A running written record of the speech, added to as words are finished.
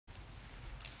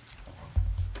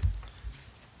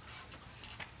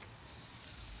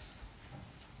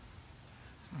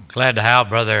Glad to have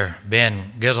Brother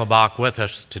Ben Giselbach with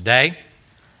us today.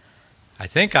 I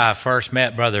think I first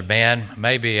met Brother Ben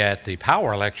maybe at the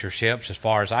power lectureships, as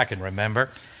far as I can remember,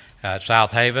 at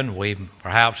South Haven. We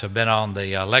perhaps have been on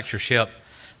the lectureship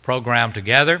program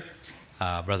together.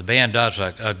 Brother Ben does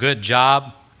a good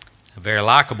job, a very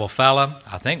likable fellow.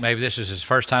 I think maybe this is his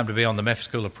first time to be on the Memphis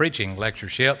School of Preaching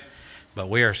lectureship, but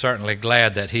we are certainly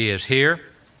glad that he is here.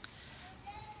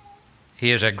 He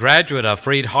is a graduate of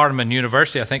Freed-Hardeman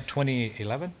University, I think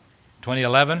 2011.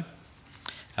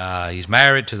 He's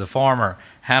married to the former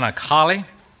Hannah Colley,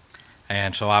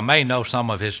 and so I may know some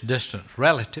of his distant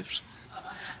relatives.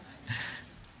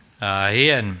 He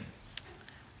and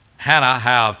Hannah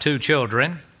have two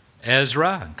children,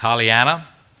 Ezra and Colliana.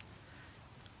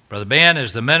 Brother Ben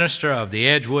is the minister of the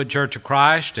Edgewood Church of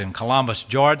Christ in Columbus,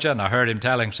 Georgia, and I heard him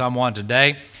telling someone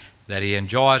today that he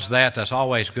enjoys that. That's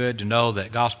always good to know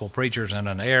that gospel preachers in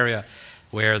an area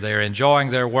where they're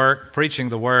enjoying their work, preaching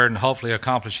the word, and hopefully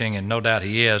accomplishing, and no doubt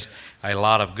he is, a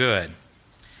lot of good.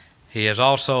 He is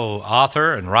also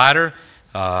author and writer,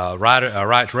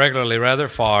 writes regularly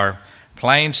for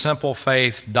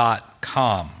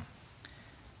plainsimplefaith.com.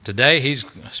 Today he's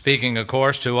speaking, of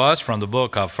course, to us from the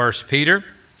book of 1 Peter,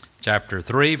 chapter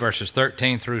 3, verses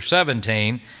 13 through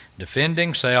 17,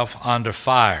 Defending Self Under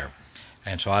Fire.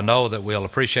 And so I know that we'll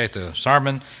appreciate the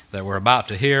sermon that we're about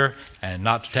to hear, and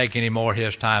not to take any more of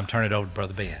his time, turn it over to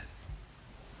Brother Ben.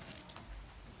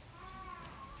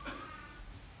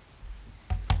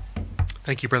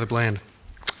 Thank you, Brother Bland.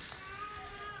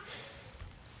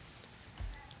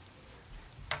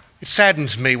 It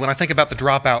saddens me when I think about the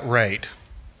dropout rate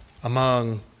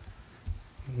among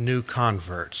new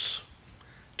converts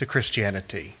to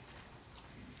Christianity.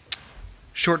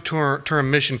 Short-term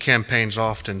mission campaigns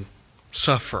often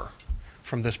suffer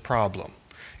from this problem.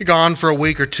 You're gone for a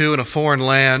week or two in a foreign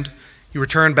land. You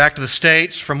return back to the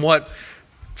States from what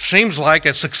seems like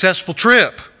a successful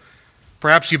trip.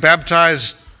 Perhaps you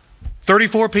baptized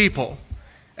 34 people,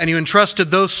 and you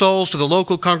entrusted those souls to the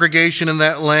local congregation in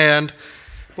that land.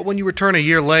 But when you return a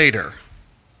year later,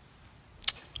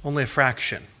 only a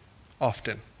fraction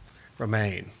often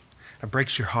remain. It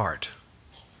breaks your heart.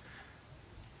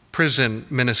 Prison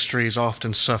ministries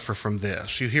often suffer from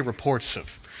this. You hear reports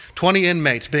of 20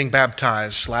 inmates being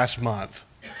baptized last month.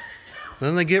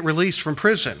 Then they get released from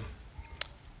prison,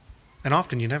 and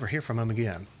often you never hear from them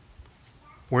again.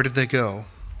 Where did they go?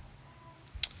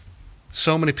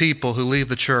 So many people who leave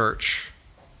the church.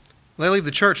 They leave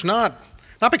the church not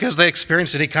because they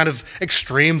experienced any kind of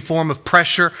extreme form of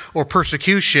pressure or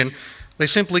persecution. They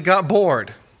simply got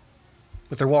bored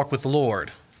with their walk with the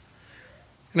Lord.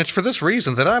 And it's for this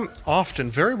reason that I'm often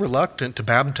very reluctant to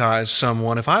baptize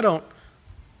someone if I don't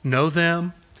know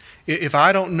them, if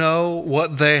I don't know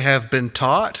what they have been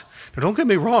taught. Now, don't get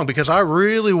me wrong, because I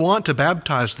really want to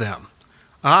baptize them.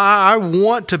 I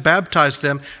want to baptize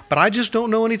them, but I just don't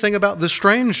know anything about the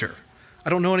stranger. I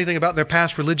don't know anything about their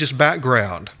past religious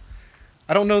background.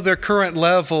 I don't know their current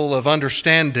level of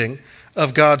understanding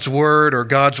of God's word or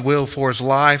God's will for his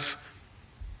life.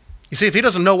 You see, if he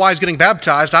doesn't know why he's getting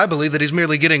baptized, I believe that he's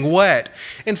merely getting wet.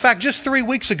 In fact, just 3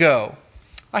 weeks ago,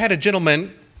 I had a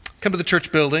gentleman come to the church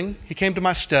building. He came to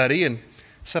my study and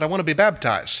said, "I want to be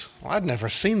baptized." Well, I'd never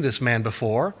seen this man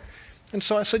before. And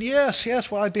so I said,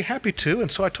 yes, well, I'd be happy to. And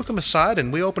so I took him aside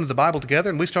and we opened the Bible together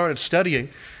and we started studying.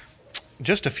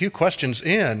 Just a few questions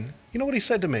in, you know what he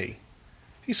said to me?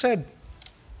 He said,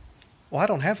 "Well, I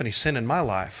don't have any sin in my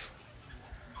life."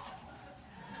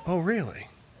 Oh, really?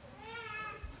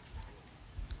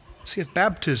 See, if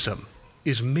baptism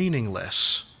is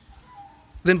meaningless,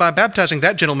 then by baptizing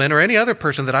that gentleman or any other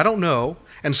person that I don't know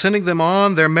and sending them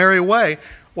on their merry way,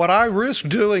 what I risk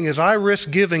doing is I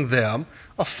risk giving them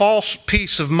a false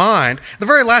peace of mind. The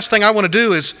very last thing I want to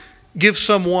do is give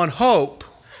someone hope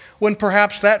when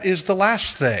perhaps that is the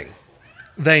last thing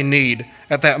they need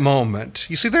at that moment.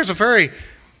 You see, there's a very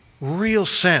real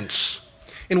sense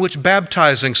in which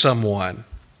baptizing someone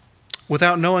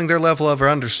without knowing their level of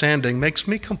understanding makes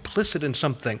me complicit in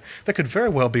something that could very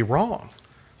well be wrong.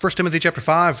 1 Timothy chapter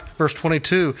 5, verse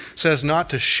 22 says not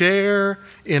to share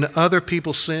in other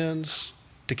people's sins,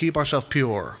 to keep ourselves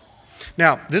pure.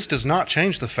 Now, this does not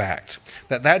change the fact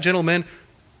that that gentleman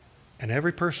and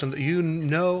every person that you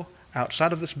know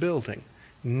outside of this building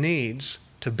needs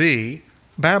to be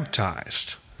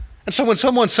baptized. And so when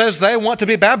someone says they want to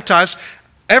be baptized,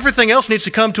 everything else needs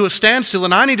to come to a standstill,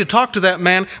 and I need to talk to that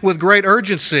man with great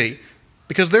urgency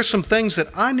because there's some things that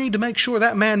I need to make sure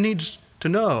that man needs to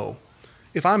know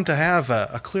if I'm to have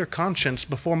a clear conscience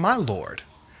before my Lord.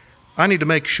 I need to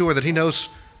make sure that he knows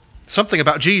something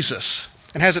about Jesus.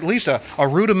 and has at least a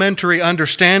rudimentary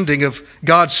understanding of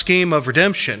God's scheme of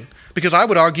redemption. Because I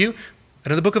would argue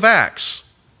that in the book of Acts,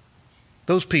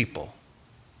 those people,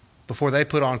 before they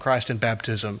put on Christ in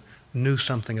baptism, knew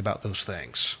something about those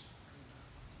things.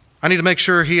 I need to make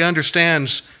sure he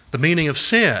understands the meaning of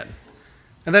sin,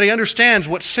 and that he understands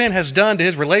what sin has done to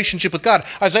his relationship with God.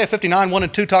 Isaiah 59, 1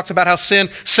 and 2 talks about how sin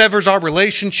severs our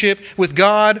relationship with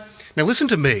God. Now listen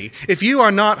to me. If you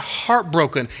are not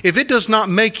heartbroken, if it does not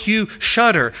make you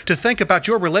shudder to think about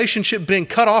your relationship being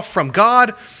cut off from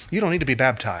God, you don't need to be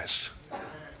baptized.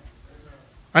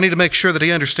 I need to make sure that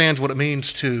he understands what it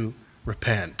means to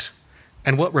repent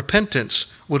and what repentance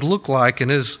would look like in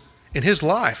his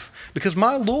life. Because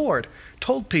my Lord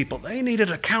told people they needed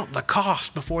to count the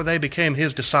cost before they became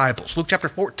his disciples. Luke chapter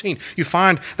 14, you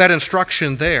find that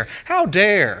instruction there. How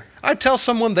dare I tell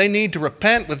someone they need to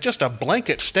repent with just a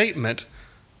blanket statement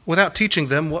without teaching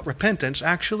them what repentance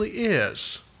actually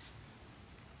is?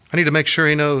 I need to make sure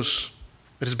he knows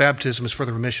that his baptism is for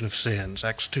the remission of sins,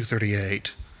 Acts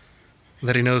 2:38,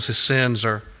 that he knows his sins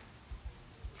are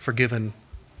forgiven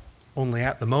only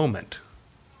at the moment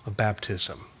of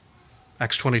baptism,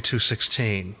 Acts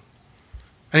 22:16.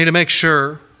 I need to make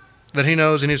sure that he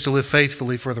knows he needs to live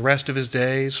faithfully for the rest of his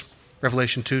days,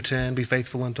 Revelation 2:10, be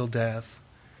faithful until death.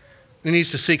 He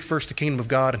needs to seek first the kingdom of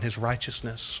God and his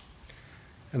righteousness,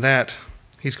 and that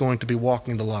he's going to be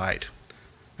walking the light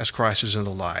as Christ is in the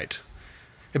light.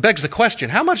 It begs the question,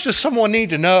 how much does someone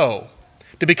need to know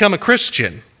to become a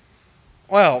Christian?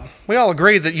 Well, we all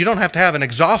agree that you don't have to have an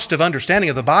exhaustive understanding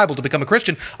of the Bible to become a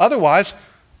Christian. Otherwise,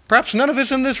 perhaps none of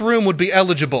us in this room would be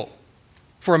eligible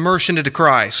for immersion into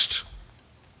Christ.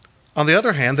 On the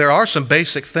other hand, there are some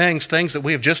basic things that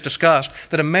we have just discussed,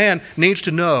 that a man needs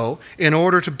to know in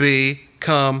order to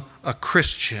become a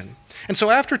Christian. And so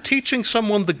after teaching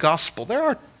someone the gospel, there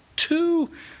are two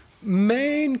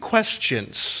main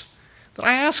questions that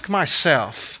I ask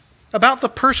myself about the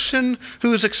person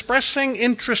who is expressing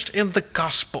interest in the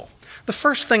gospel. The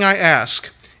first thing I ask,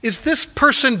 is this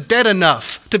person dead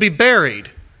enough to be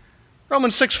buried?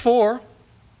 Romans 6:4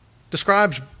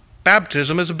 describes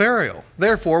baptism as a burial.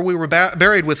 Therefore, we were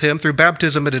buried with him through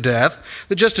baptism into death,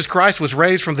 that just as Christ was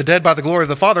raised from the dead by the glory of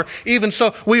the Father, even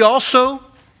so we also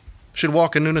should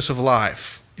walk in newness of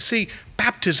life. You see,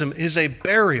 baptism is a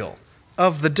burial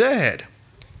of the dead.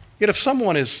 Yet if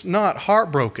someone is not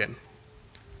heartbroken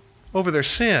over their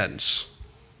sins,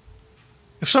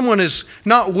 if someone is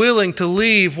not willing to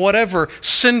leave whatever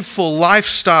sinful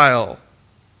lifestyle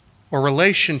or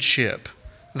relationship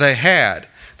they had,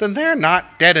 then they're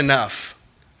not dead enough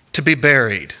to be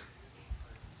buried.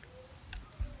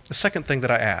 The second thing that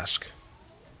I ask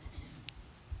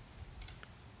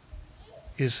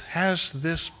is, has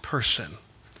this person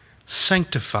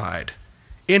sanctified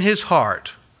in his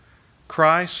heart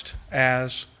Christ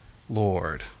as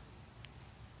Lord?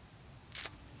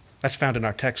 That's found in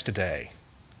our text today.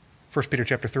 1 Peter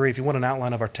chapter 3, if you want an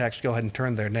outline of our text, go ahead and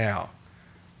turn there now.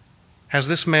 Has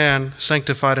this man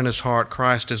sanctified in his heart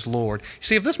Christ as Lord? You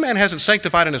see, if this man hasn't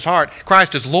sanctified in his heart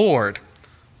Christ as Lord,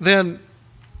 then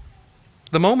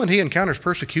the moment he encounters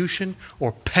persecution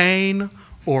or pain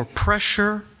or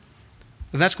pressure,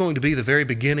 then that's going to be the very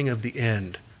beginning of the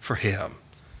end for him.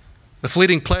 The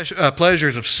fleeting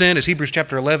pleasures of sin, as Hebrews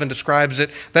chapter 11 describes it,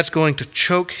 that's going to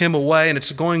choke him away, and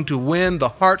it's going to win the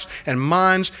hearts and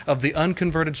minds of the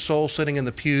unconverted soul sitting in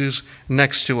the pews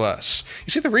next to us. You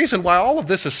see, the reason why all of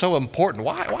this is so important,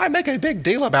 why make a big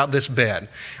deal about this, Ben?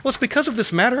 Well, it's because of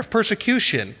this matter of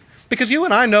persecution. Because you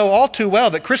and I know all too well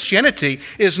that Christianity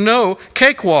is no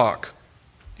cakewalk.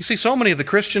 You see, so many of the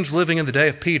Christians living in the day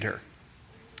of Peter,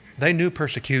 they knew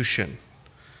persecution.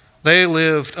 They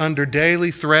lived under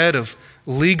daily threat of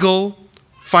legal,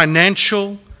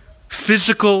 financial,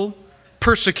 physical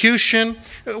persecution.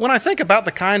 When I think about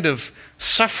the kind of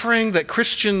suffering that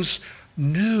Christians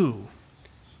knew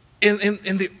in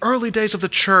the early days of the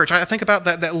church, I think about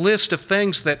that list of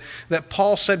things that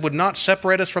Paul said would not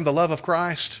separate us from the love of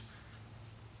Christ.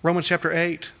 Romans chapter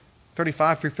 8,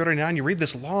 35 through 39, you read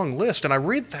this long list, and I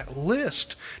read that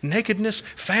list. Nakedness,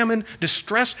 famine,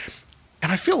 distress.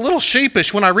 And I feel a little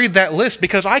sheepish when I read that list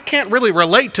because I can't really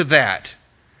relate to that.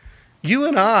 You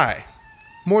and I,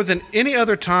 more than any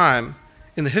other time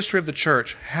in the history of the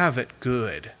church, have it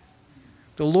good.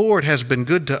 The Lord has been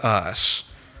good to us.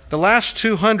 The last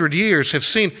 200 years have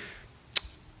seen,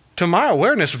 to my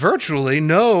awareness, virtually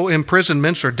no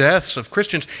imprisonments or deaths of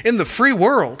Christians in the free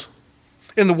world,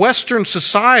 in the Western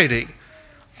society.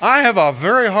 I have a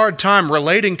very hard time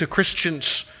relating to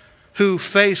Christians who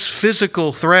face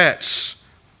physical threats.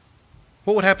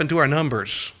 What would happen to our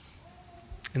numbers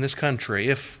in this country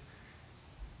if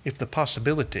the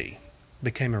possibility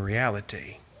became a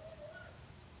reality.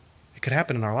 It could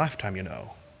happen in our lifetime, you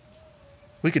know.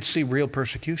 We could see real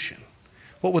persecution.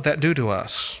 What would that do to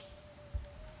us?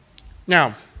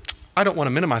 Now, I don't want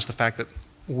to minimize the fact that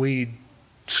we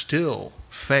still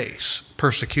face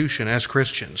persecution as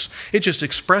Christians. It just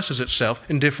expresses itself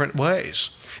in different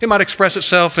ways. It might express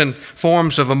itself in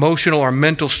forms of emotional or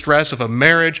mental stress of a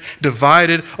marriage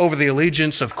divided over the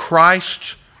allegiance of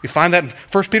Christ. You find that in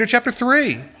 1 Peter chapter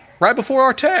 3, right before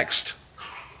our text.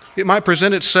 It might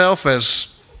present itself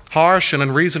as harsh and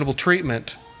unreasonable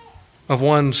treatment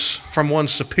from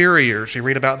one's superiors. You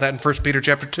read about that in 1 Peter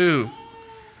chapter 2.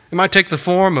 It might take the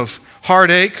form of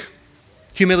heartache,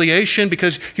 humiliation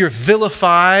because you're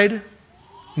vilified,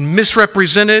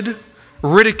 misrepresented,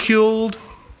 ridiculed,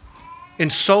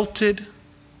 insulted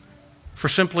for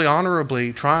simply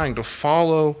honorably trying to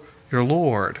follow your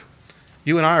Lord.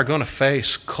 You and I are going to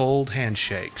face cold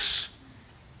handshakes,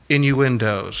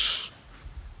 innuendos,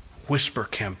 whisper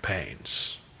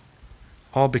campaigns,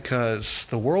 all because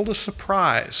the world is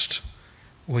surprised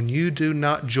when you do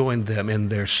not join them in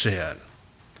their sin.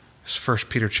 As 1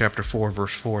 Peter chapter 4,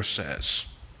 verse 4 says.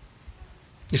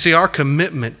 You see, our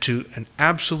commitment to an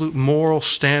absolute moral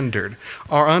standard,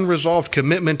 our unresolved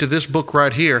commitment to this book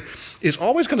right here, is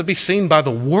always going to be seen by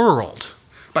the world,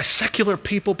 by secular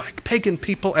people, by pagan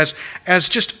people, as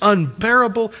just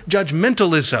unbearable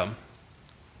judgmentalism.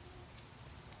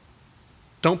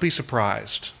 Don't be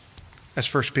surprised,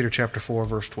 as 1 Peter chapter 4,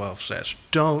 verse 12 says.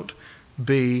 Don't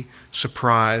be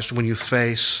surprised when you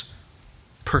face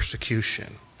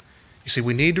persecution. You see,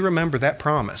 we need to remember that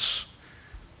promise.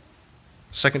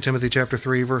 2 Timothy chapter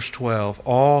 3, verse 12,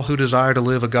 all who desire to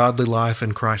live a godly life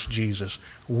in Christ Jesus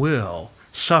will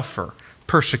suffer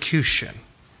persecution.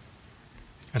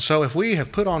 And so if we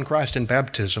have put on Christ in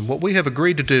baptism, what we have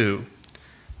agreed to do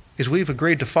is we've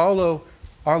agreed to follow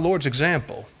our Lord's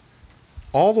example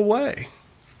all the way,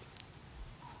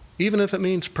 even if it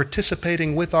means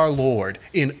participating with our Lord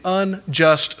in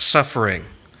unjust suffering.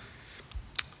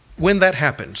 When that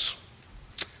happens,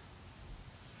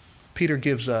 Peter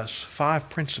gives us 5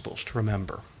 principles to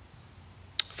remember.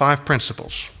 5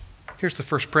 principles. Here's the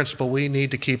first principle we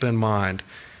need to keep in mind.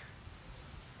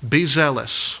 Be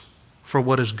zealous for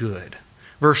what is good.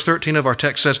 Verse 13 of our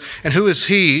text says, and who is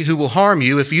he who will harm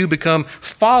you if you become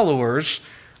followers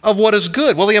of what is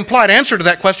good? Well, the implied answer to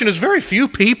that question is very few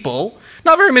people.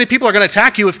 Not very many people are going to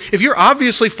attack you if you're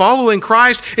obviously following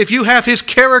Christ, if you have his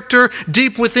character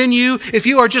deep within you, if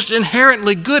you are just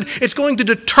inherently good. It's going to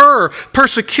deter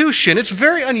persecution. It's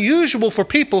very unusual for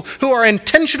people who are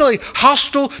intentionally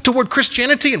hostile toward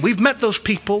Christianity, and we've met those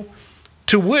people,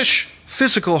 to wish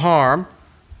physical harm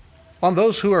on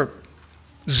those who are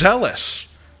zealous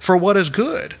for what is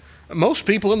good. Most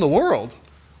people in the world,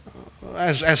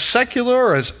 as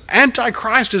secular, as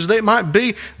anti-Christ as they might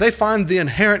be, they find the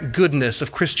inherent goodness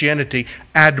of Christianity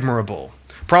admirable.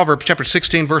 Proverbs chapter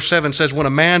 16, verse 7 says, when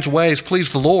a man's ways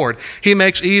please the Lord, he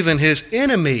makes even his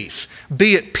enemies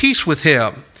be at peace with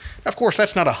him. Now, of course,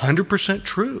 that's not 100%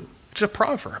 true. It's a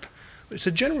proverb, but it's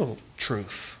a general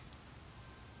truth.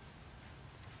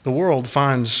 The world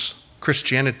finds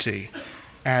Christianity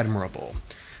admirable.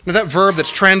 Now, that verb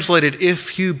that's translated,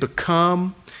 if you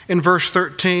become, in verse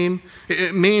 13,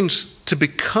 it means to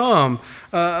become.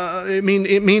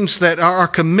 It means that our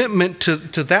commitment to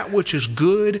that which is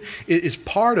good is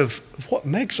part of what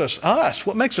makes us us,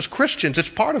 what makes us Christians.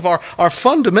 It's part of our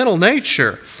fundamental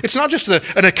nature. It's not just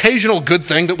an occasional good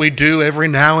thing that we do every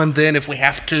now and then if we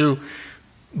have to,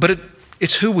 but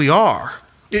it's who we are.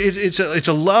 It's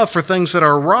a love for things that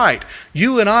are right.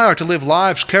 You and I are to live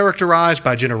lives characterized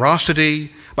by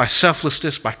generosity, by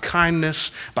selflessness, by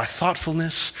kindness, by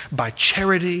thoughtfulness, by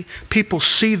charity. People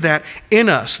see that in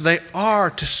us. They are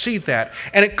to see that.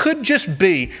 And it could just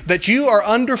be that you are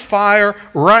under fire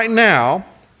right now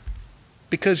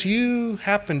because you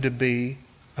happen to be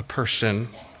a person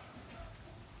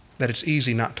that it's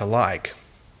easy not to like.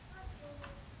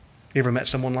 You ever met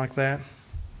someone like that?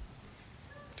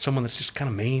 Someone that's just kind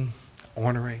of mean,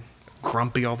 ornery,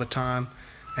 grumpy all the time,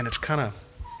 and it's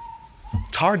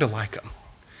hard to like them.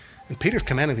 And Peter's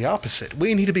commanding the opposite.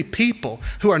 We need to be people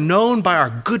who are known by our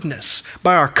goodness,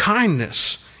 by our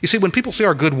kindness. You see, when people see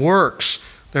our good works,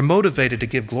 they're motivated to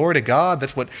give glory to God.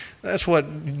 That's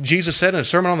what Jesus said in the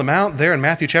Sermon on the Mount there in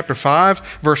Matthew chapter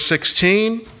 5, verse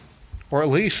 16. Or at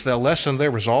least they'll lessen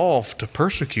their resolve to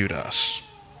persecute us.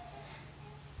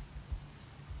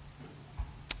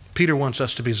 Peter wants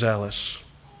us to be zealous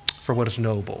for what is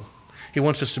noble. He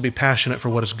wants us to be passionate for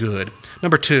what is good.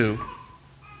 Number 2,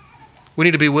 we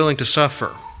need to be willing to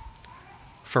suffer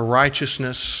for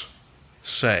righteousness'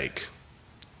 sake.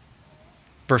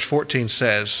 Verse 14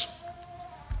 says,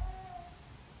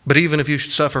 But even if you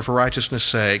should suffer for righteousness'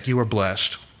 sake, you are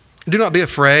blessed. Do not be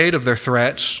afraid of their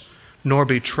threats, nor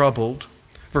be troubled.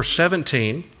 Verse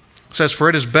 17 says, for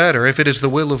it is better, if it is the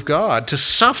will of God, to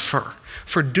suffer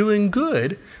for doing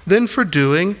good than for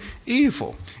doing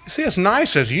evil. You see, as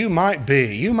nice as you might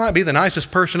be the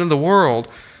nicest person in the world,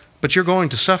 but you're going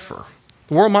to suffer.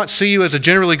 The world might see you as a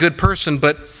generally good person,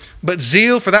 but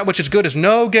zeal for that which is good is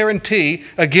no guarantee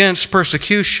against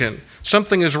persecution.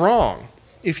 Something is wrong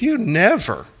if you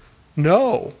never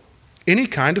know any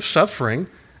kind of suffering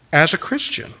as a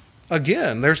Christian.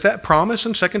 Again, there's that promise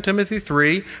in 2 Timothy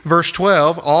 3, verse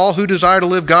 12, all who desire to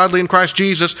live godly in Christ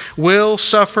Jesus will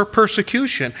suffer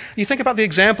persecution. You think about the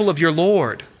example of your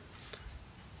Lord,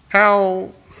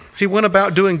 how he went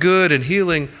about doing good and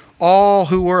healing all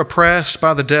who were oppressed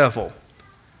by the devil,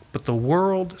 but the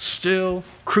world still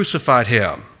crucified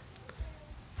him,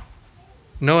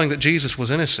 knowing that Jesus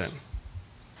was innocent.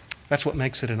 That's what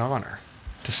makes it an honor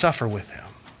to suffer with him.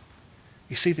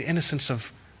 You see the innocence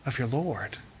of your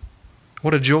Lord.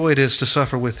 What a joy it is to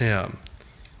suffer with him.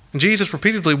 And Jesus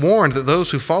repeatedly warned that those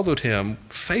who followed him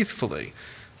faithfully,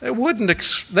 they wouldn't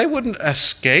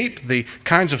escape the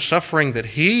kinds of suffering that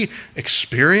he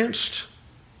experienced.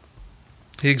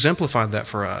 He exemplified that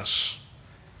for us.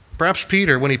 Perhaps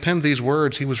Peter, when he penned these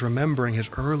words, he was remembering his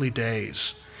early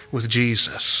days with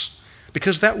Jesus.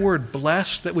 Because that word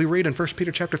blessed that we read in 1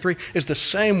 Peter chapter 3 is the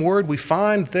same word we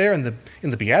find there in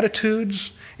the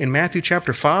Beatitudes, in Matthew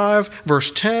chapter 5, verse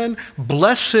 10.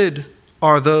 Blessed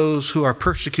are those who are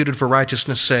persecuted for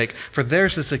righteousness' sake, for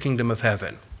theirs is the kingdom of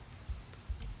heaven.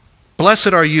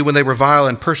 Blessed are you when they revile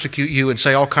and persecute you and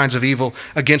say all kinds of evil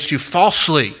against you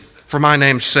falsely for my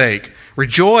name's sake.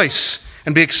 Rejoice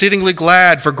and be exceedingly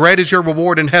glad, for great is your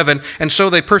reward in heaven. And so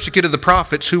they persecuted the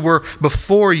prophets who were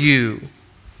before you.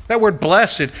 That word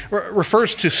blessed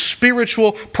refers to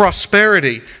spiritual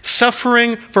prosperity.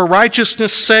 Suffering for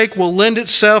righteousness' sake will lend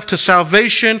itself to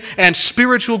salvation and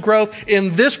spiritual growth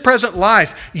in this present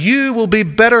life. You will be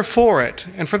better for it.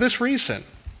 And for this reason,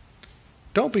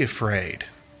 don't be afraid.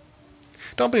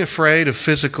 Don't be afraid of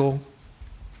physical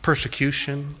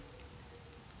persecution,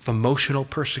 of emotional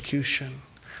persecution,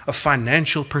 of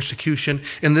financial persecution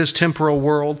in this temporal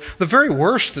world. The very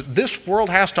worst that this world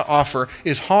has to offer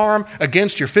is harm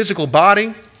against your physical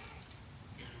body.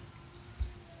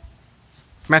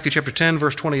 Matthew chapter 10,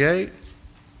 verse 28,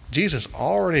 Jesus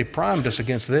already primed us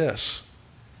against this.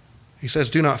 He says,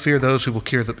 do not fear those who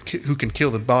can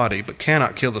kill the body, but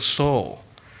cannot kill the soul.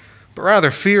 But rather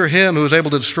fear him who is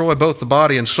able to destroy both the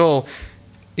body and soul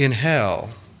in hell.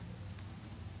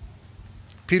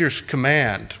 Peter's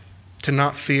command to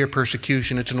not fear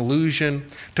persecution, it's an allusion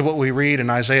to what we read in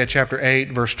Isaiah chapter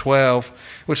 8, verse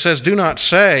 12, which says, do not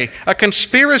say, a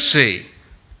conspiracy.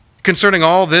 Concerning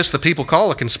all this, the people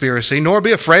call a conspiracy, nor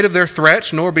be afraid of their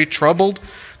threats, nor be troubled.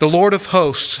 The Lord of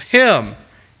hosts, him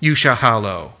you shall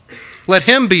hallow. Let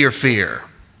him be your fear,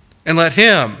 and let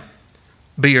him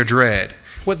be your dread.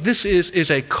 What this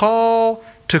is a call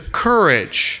to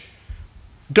courage.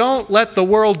 Don't let the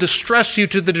world distress you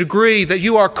to the degree that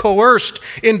you are coerced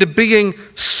into being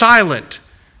silent.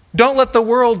 Don't let the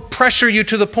world pressure you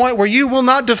to the point where you will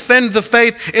not defend the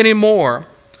faith anymore.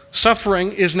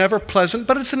 Suffering is never pleasant,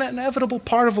 but it's an inevitable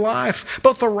part of life.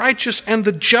 Both the righteous and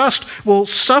the just will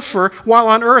suffer while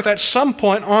on earth at some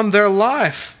point on their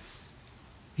life.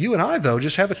 You and I, though,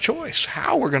 just have a choice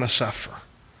how we're going to suffer.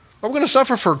 Are we going to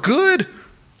suffer for good,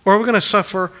 or are we going to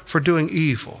suffer for doing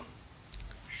evil?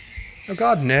 Now,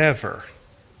 God never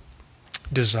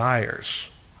desires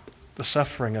the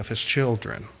suffering of his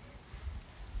children,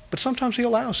 but sometimes he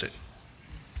allows it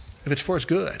if it's for his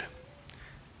good,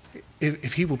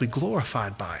 if he will be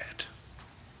glorified by it.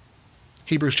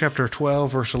 Hebrews chapter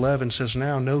 12, verse 11 says,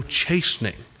 now no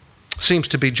chastening seems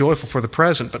to be joyful for the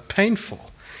present, but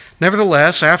painful.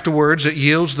 Nevertheless, afterwards it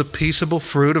yields the peaceable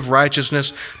fruit of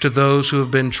righteousness to those who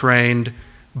have been trained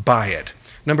by it.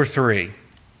 Number 3.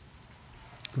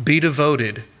 Be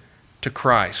devoted to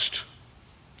Christ.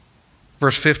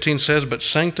 Verse 15 says, but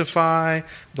sanctify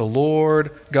the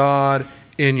Lord God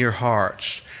in your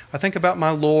hearts. I think about my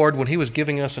Lord when he was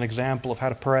giving us an example of how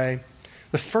to pray.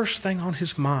 The first thing on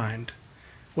his mind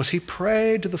was he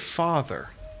prayed to the Father,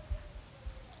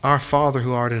 our Father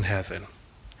who art in heaven.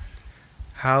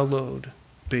 Hallowed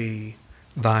be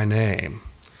thy name.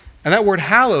 And that word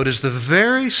hallowed is the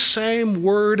very same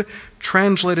word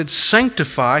translated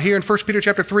sanctify here in 1 Peter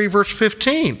chapter 3, verse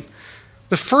 15.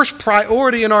 The first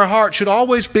priority in our heart should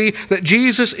always be that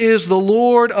Jesus is the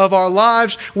Lord of our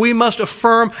lives. We must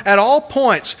affirm at all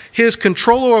points His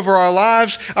control over our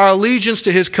lives, our allegiance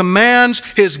to His commands,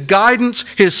 His guidance,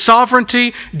 His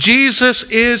sovereignty. Jesus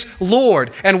is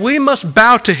Lord, and we must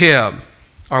bow to Him.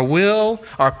 Our will,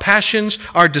 our passions,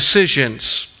 our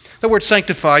decisions. The word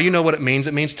sanctify, you know what it means.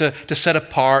 It means to set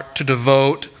apart, to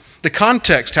devote. The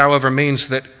context, however, means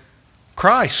that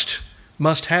Christ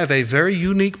must have a very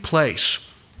unique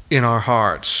place in our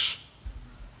hearts.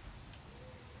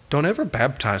 Don't ever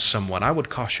baptize someone, I would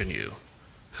caution you,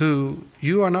 who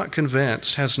you are not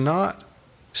convinced has not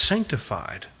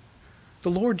sanctified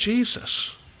the Lord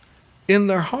Jesus in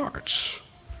their hearts.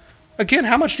 Again,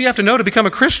 how much do you have to know to become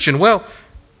a Christian? Well,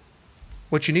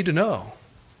 what you need to know,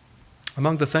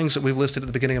 among the things that we've listed at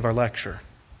the beginning of our lecture,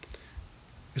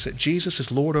 is that Jesus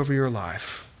is Lord over your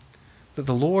life. That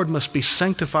the Lord must be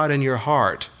sanctified in your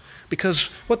heart. Because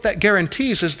what that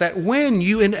guarantees is that when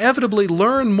you inevitably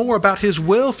learn more about His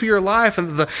will for your life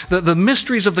and the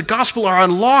mysteries of the gospel are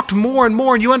unlocked more and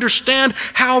more and you understand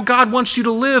how God wants you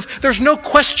to live, there's no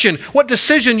question what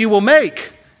decision you will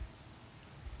make.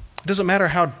 It doesn't matter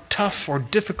how tough or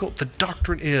difficult the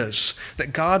doctrine is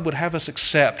that God would have us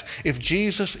accept. If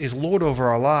Jesus is Lord over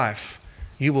our life,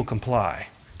 you will comply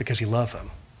because you love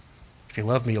Him. If you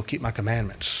love me, you'll keep my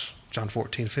commandments. John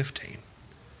 14:15.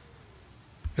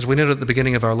 As we noted at the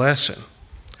beginning of our lesson,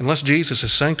 unless Jesus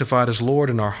is sanctified as Lord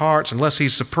in our hearts, unless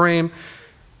He's supreme,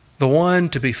 the one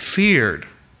to be feared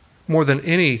more than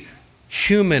any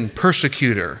human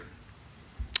persecutor,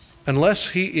 unless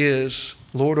He is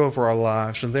Lord over our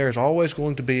lives, and there is always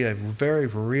going to be a very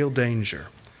real danger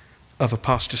of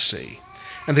apostasy.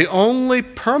 And the only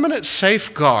permanent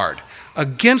safeguard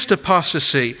against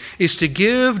apostasy is to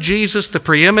give Jesus the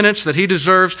preeminence that He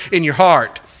deserves in your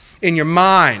heart, in your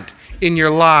mind, in your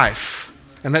life.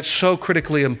 And that's so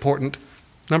critically important.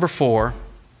 Number 4,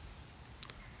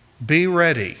 be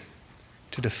ready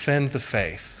to defend the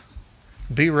faith.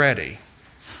 Be ready.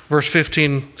 Verse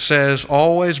 15 says,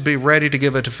 always be ready to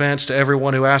give a defense to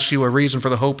everyone who asks you a reason for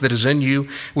the hope that is in you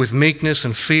with meekness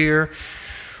and fear.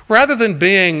 Rather than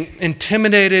being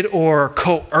intimidated or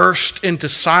coerced into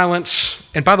silence,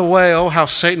 and by the way, oh, how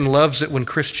Satan loves it when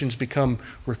Christians become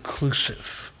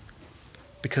reclusive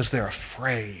because they're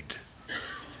afraid.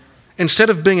 Instead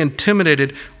of being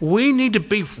intimidated, we need to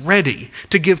be ready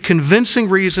to give convincing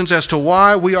reasons as to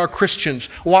why we are Christians,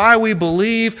 why we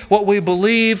believe what we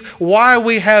believe, why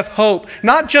we have hope,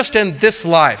 not just in this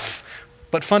life,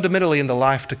 but fundamentally in the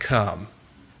life to come.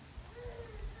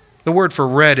 The word for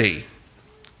ready,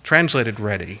 translated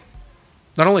ready,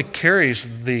 not only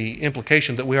carries the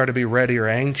implication that we are to be ready or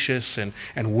anxious and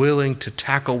willing to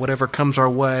tackle whatever comes our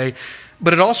way,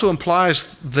 but it also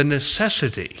implies the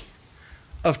necessity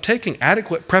of taking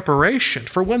adequate preparation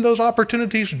for when those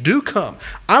opportunities do come.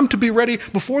 I'm to be ready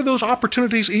before those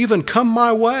opportunities even come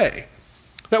my way.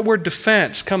 That word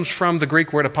defense comes from the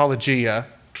Greek word apologia,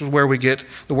 which is where we get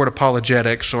the word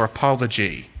apologetics or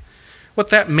apology. What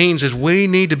that means is we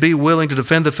need to be willing to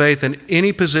defend the faith in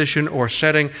any position or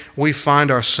setting we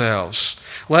find ourselves.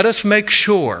 Let us make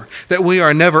sure that we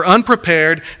are never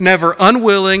unprepared, never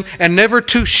unwilling, and never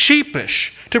too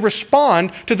sheepish to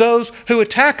respond to those who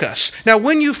attack us. Now,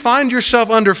 when you find yourself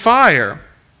under fire,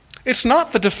 it's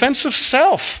not the defense of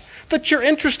self that you're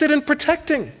interested in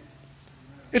protecting.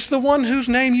 It's the one whose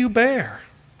name you bear.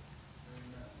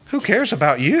 Who cares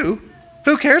about you?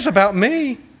 Who cares about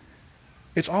me?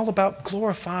 It's all about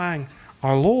glorifying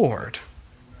our Lord.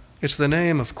 It's the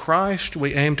name of Christ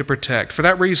we aim to protect. For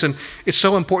that reason, it's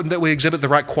so important that we exhibit the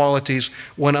right qualities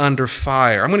when under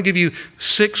fire. I'm going to give you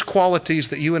 6 qualities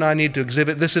that you and I need to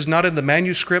exhibit. This is not in the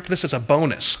manuscript. This is a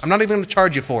bonus. I'm not even going to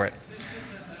charge you for it.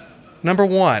 Number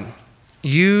 1,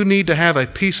 you need to have a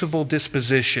peaceable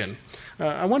disposition.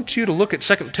 I want you to look at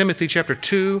 2 Timothy chapter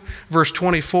 2, verse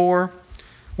 24,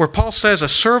 where Paul says, a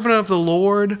servant of the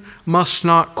Lord must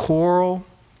not quarrel,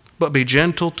 but be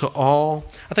gentle to all.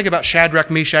 I think about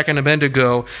Shadrach, Meshach, and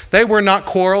Abednego. They were not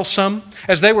quarrelsome.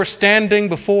 As they were standing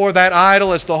before that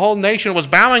idol, as the whole nation was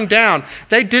bowing down,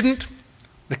 they didn't.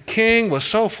 The king was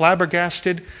so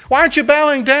flabbergasted. Why aren't you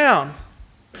bowing down?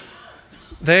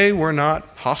 They were not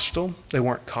hostile. They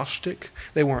weren't caustic.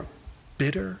 They weren't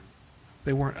bitter.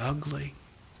 They weren't ugly.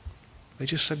 They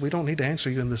just said, we don't need to answer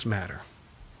you in this matter.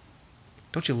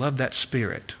 Don't you love that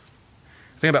spirit?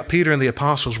 Think about Peter and the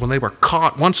apostles when they were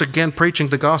caught once again preaching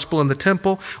the gospel in the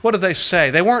temple. What did they say?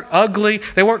 They weren't ugly.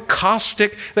 They weren't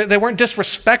caustic. They weren't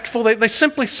disrespectful. They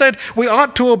simply said, we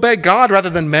ought to obey God rather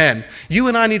than men. You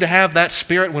and I need to have that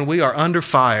spirit when we are under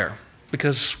fire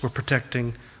because we're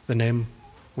protecting the name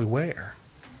we wear.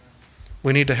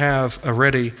 We need to have a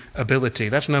ready ability.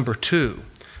 That's number 2.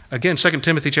 Again, 2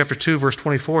 Timothy chapter 2, verse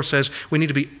 24 says we need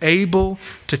to be able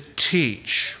to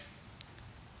teach.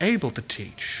 Able to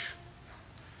teach.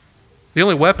 The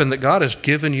only weapon that God has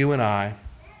given you and I,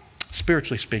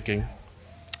 spiritually speaking,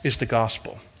 is the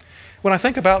gospel. When I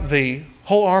think about the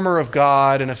whole armor of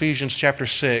God in Ephesians chapter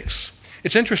 6,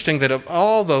 it's interesting that of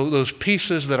all those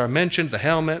pieces that are mentioned, the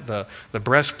helmet, the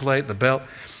breastplate, the belt,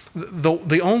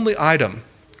 the only item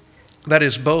that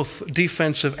is both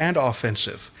defensive and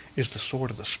offensive is the sword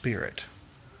of the Spirit.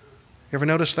 You ever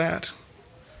notice that?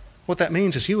 What that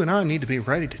means is you and I need to be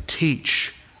ready to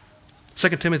teach. 2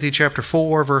 Timothy chapter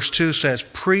 4, verse 2 says,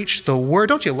 preach the word.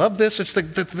 Don't you love this? It's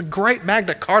the great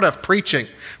Magna Carta of preaching.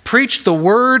 Preach the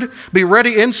word, be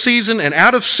ready in season and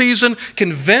out of season,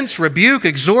 convince, rebuke,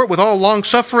 exhort with all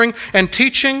long-suffering and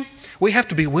teaching. We have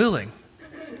to be willing.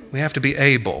 We have to be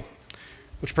able.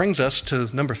 Which brings us to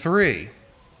number 3.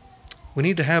 We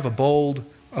need to have a bold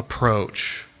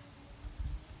approach.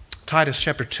 Titus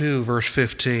chapter 2, verse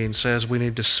 15 says we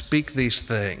need to speak these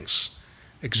things,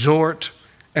 exhort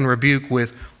and rebuke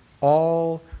with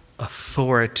all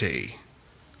authority.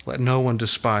 Let no one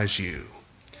despise you.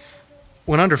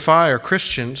 When under fire,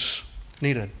 Christians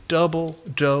need a double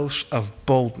dose of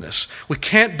boldness. We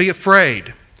can't be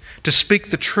afraid to speak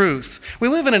the truth. We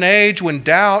live in an age when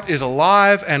doubt is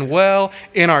alive and well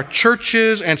in our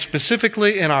churches and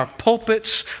specifically in our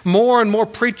pulpits. More and more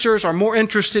preachers are more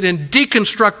interested in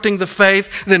deconstructing the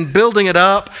faith than building it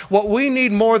up. What we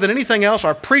need more than anything else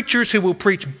are preachers who will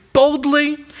preach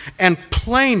boldly and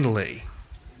plainly.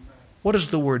 What does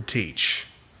the word teach?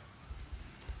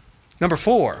 Number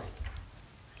 4,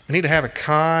 we need to have a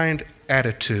kind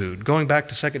attitude. Going back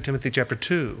to 2 Timothy chapter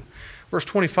 2, verse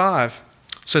 25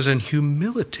 says, in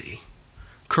humility,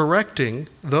 correcting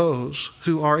those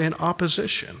who are in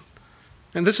opposition.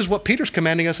 And this is what Peter's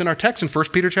commanding us in our text in 1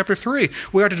 Peter chapter 3.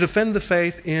 We are to defend the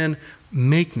faith in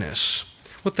meekness.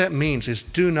 What that means is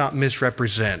do not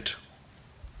misrepresent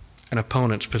an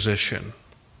opponent's position.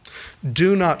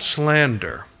 Do not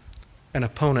slander an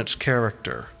opponent's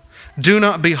character. Do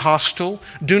not be hostile.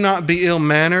 Do not be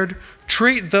ill-mannered.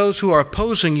 Treat those who are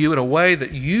opposing you in a way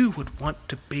that you would want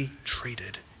to be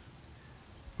treated.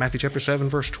 Matthew chapter 7,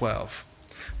 verse 12.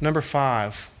 Number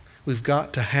 5, we've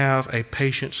got to have a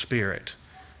patient spirit.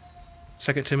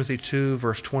 2 Timothy 2,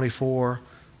 verse 24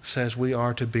 says we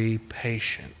are to be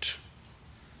patient.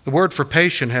 The word for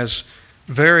patient has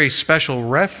very special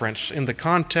reference in the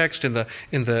context, in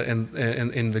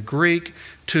the Greek,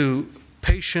 to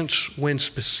patience when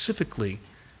specifically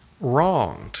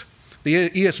wronged. The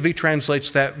ESV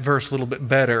translates that verse a little bit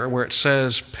better, where it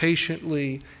says,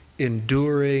 patiently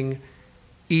enduring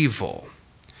evil.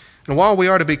 And while we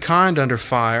are to be kind under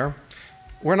fire,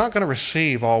 we're not going to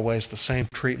receive always the same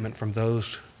treatment from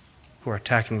those who are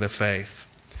attacking the faith.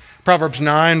 Proverbs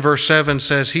 9, verse 7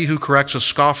 says, he who corrects a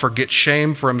scoffer gets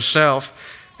shame for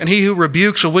himself, and he who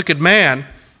rebukes a wicked man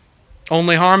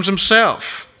only harms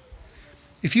himself.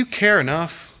 If you care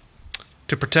enough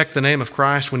to protect the name of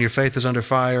Christ when your faith is under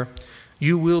fire,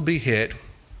 you will be hit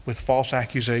with false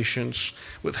accusations,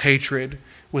 with hatred,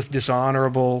 with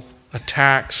dishonorable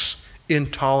attacks,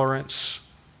 intolerance.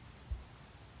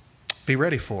 Be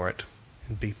ready for it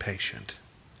and be patient.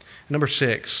 Number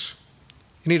 6,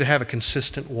 you need to have a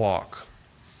consistent walk.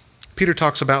 Peter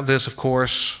talks about this, of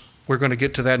course. We're going to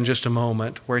get to that in just a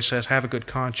moment, where he says, have a good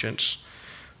conscience.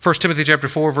 1 Timothy chapter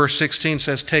 4, verse 16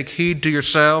 says, take heed to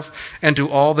yourself and to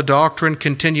all the doctrine.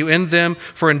 Continue in them,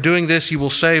 for in doing this you will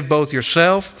save both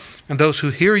yourself and those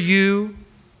who hear you.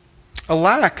 A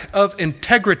lack of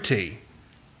integrity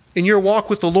in your walk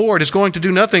with the Lord is going to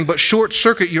do nothing but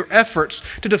short-circuit your efforts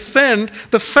to defend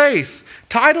the faith.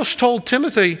 Titus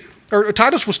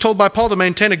was told by Paul to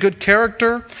maintain a good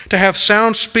character, to have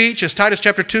sound speech, as Titus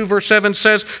chapter 2, verse 7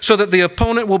 says, so that the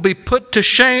opponent will be put to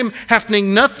shame,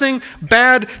 having nothing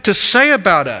bad to say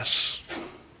about us.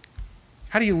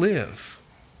 How do you live?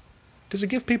 Does it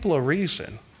give people a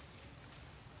reason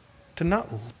to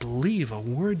not believe a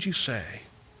word you say?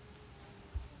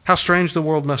 How strange the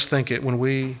world must think it when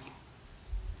we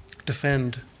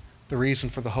defend the reason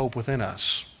for the hope within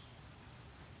us.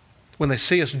 When they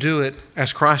see us do it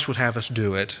as Christ would have us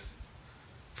do it.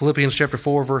 Philippians chapter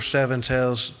 4, verse 7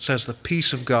 says, the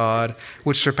peace of God,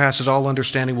 which surpasses all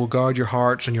understanding, will guard your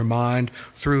hearts and your mind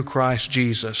through Christ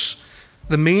Jesus.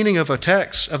 The meaning of the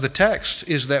text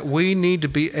is that we need to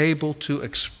be able to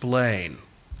explain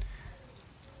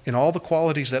in all the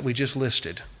qualities that we just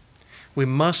listed. We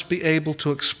must be able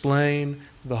to explain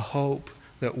the hope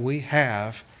that we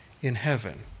have in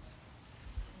heaven.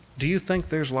 Do you think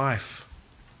there's life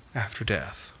after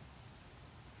death?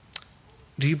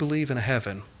 Do you believe in a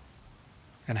heaven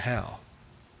and hell?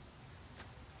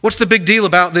 What's the big deal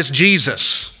about this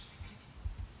Jesus?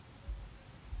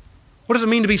 What does it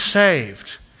mean to be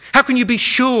saved? How can you be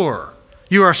sure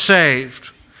you are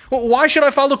saved? Well, why should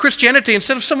I follow Christianity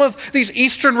instead of some of these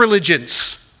Eastern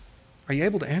religions? Are you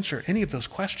able to answer any of those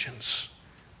questions?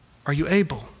 Are you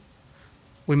able?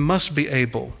 We must be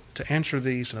able to answer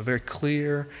these in a very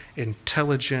clear,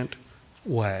 intelligent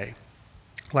way.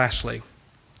 Lastly,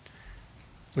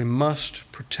 we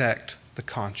must protect the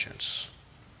conscience.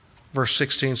 Verse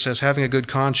 16 says, having a good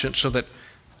conscience so that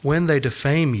when they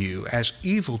defame you as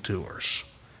evildoers,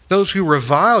 those who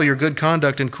revile your good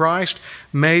conduct in Christ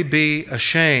may be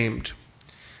ashamed.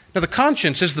 Now, the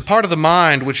conscience is the part of the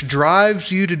mind which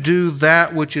drives you to do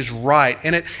that which is right,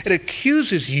 and it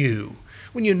accuses you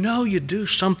when you know you do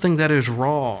something that is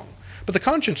wrong. But the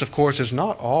conscience, of course, is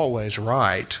not always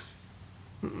right.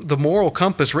 The moral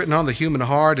compass written on the human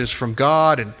heart is from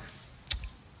God, and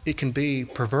it can be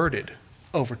perverted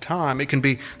over time. It can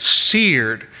be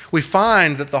seared. We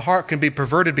find that the heart can be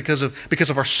perverted because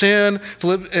of our sin.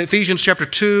 Ephesians chapter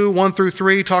 2, 1 through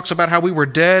 3 talks about how we were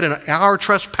dead in our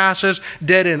trespasses,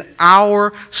 dead in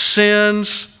our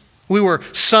sins. We were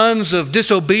sons of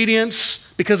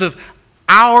disobedience because of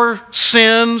our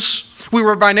sins. We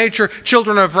were by nature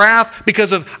children of wrath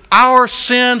because of our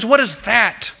sins. What is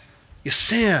that? You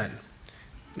sin.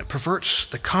 And it perverts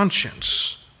the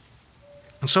conscience.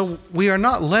 And so we are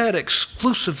not led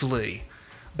exclusively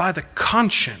by the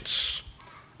conscience.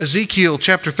 Ezekiel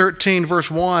chapter 13 verse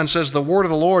 1 says, the word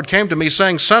of the Lord came to me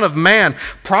saying, Son of man,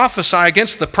 prophesy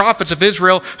against the prophets of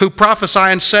Israel who prophesy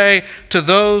and say to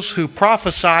those who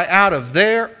prophesy out of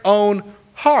their own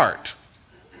heart.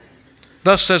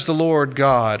 Thus says the Lord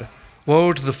God,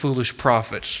 woe to the foolish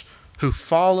prophets who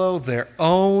follow their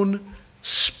own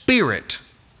spirit.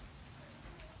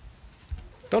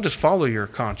 Don't just follow your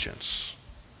conscience.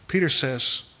 Peter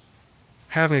says,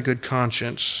 having a good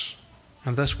conscience,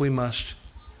 and thus we must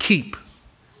keep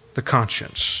the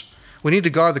conscience. We need to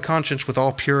guard the conscience with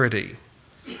all purity.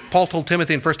 Paul told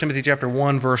Timothy in 1 Timothy chapter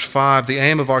 1, verse 5, the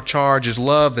aim of our charge is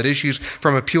love that issues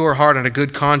from a pure heart and a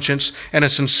good conscience and a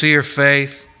sincere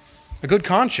faith. A good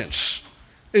conscience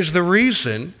is the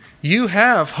reason you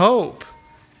have hope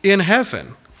in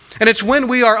heaven. And it's when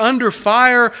we are under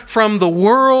fire from the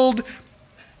world,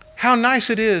 how nice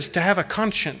it is to have a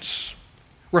conscience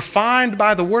refined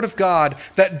by the Word of God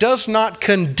that does not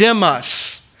condemn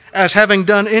us as having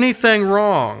done anything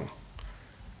wrong.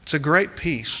 It's a great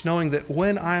peace knowing that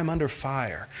when I am under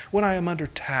fire, when I am under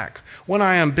attack, when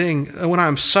I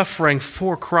am suffering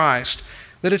for Christ,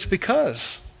 that it's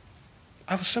because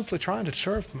I was simply trying to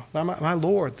serve my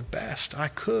Lord the best I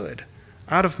could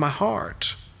out of my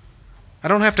heart. I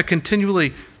don't have to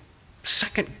continually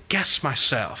second guess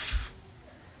myself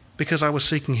because I was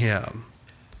seeking Him.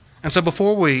 And so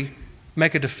before we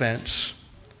make a defense,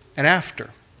 and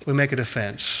after we make a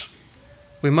defense,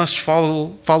 we must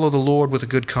follow the Lord with a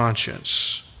good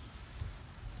conscience.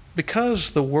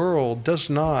 Because the world does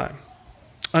not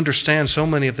understand so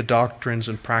many of the doctrines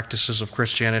and practices of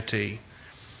Christianity,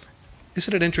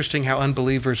 isn't it interesting how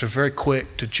unbelievers are very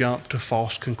quick to jump to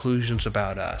false conclusions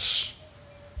about us?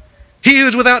 He who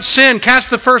is without sin, cast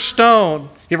the first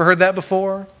stone. You ever heard that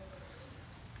before?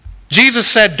 Jesus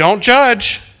said, don't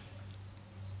judge.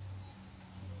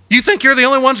 You think you're the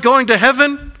only ones going to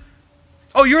heaven?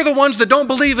 Oh, you're the ones that don't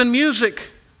believe in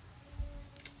music.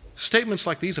 Statements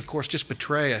like these, of course, just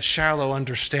betray a shallow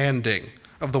understanding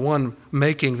of the one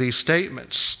making these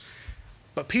statements.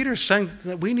 But Peter's saying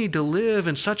that we need to live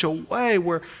in such a way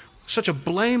such a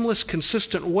blameless,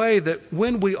 consistent way that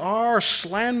when we are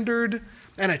slandered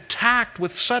and attacked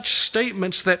with such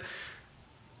statements that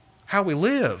how we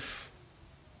live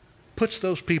puts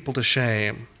those people to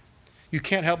shame. You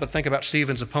can't help but think about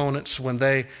Stephen's opponents when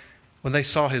they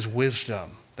saw his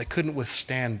wisdom. They couldn't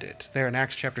withstand it. There in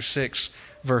Acts chapter 6,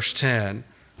 verse 10.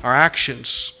 Our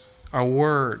actions, our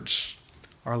words,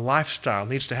 our lifestyle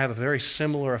needs to have a very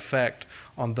similar effect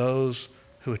on those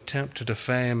who attempt to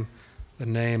defame the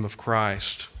name of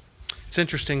Christ. It's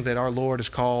interesting that our Lord is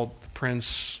called the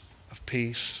Prince of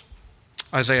Peace.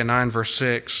 Isaiah 9, verse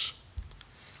 6.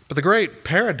 But the great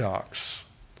paradox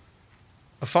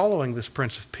of following this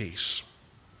Prince of Peace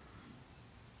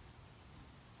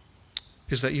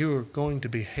is that you are going to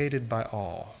be hated by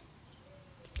all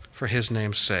for His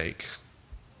name's sake.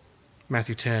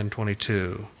 Matthew 10,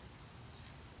 22.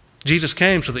 Jesus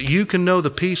came so that you can know the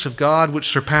peace of God which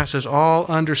surpasses all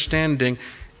understanding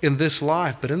in this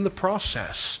life. But in the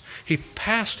process, He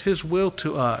passed His will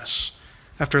to us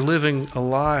after living a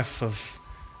life of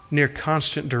near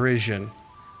constant derision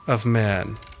of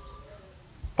men.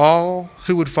 all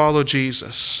who would follow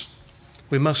Jesus,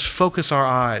 we must focus our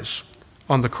eyes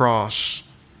on the cross,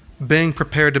 being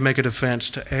prepared to make a defense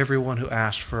to everyone who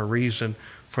asks for a reason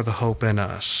for the hope in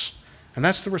us. And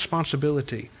that's the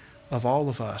responsibility of all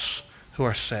of us who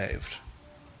are saved.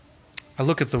 I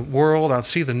look at the world, I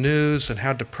see the news and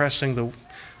how depressing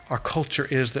our culture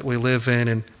is that we live in,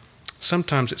 and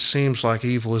sometimes it seems like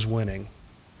evil is winning.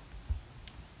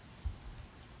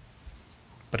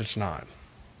 But it's not.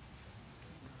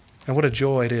 And what a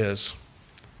joy it is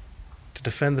to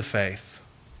defend the faith,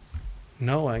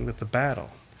 knowing that the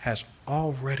battle has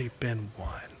already been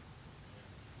won.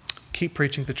 Keep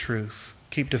preaching the truth.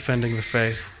 Keep defending the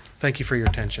faith. Thank you for your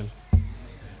attention.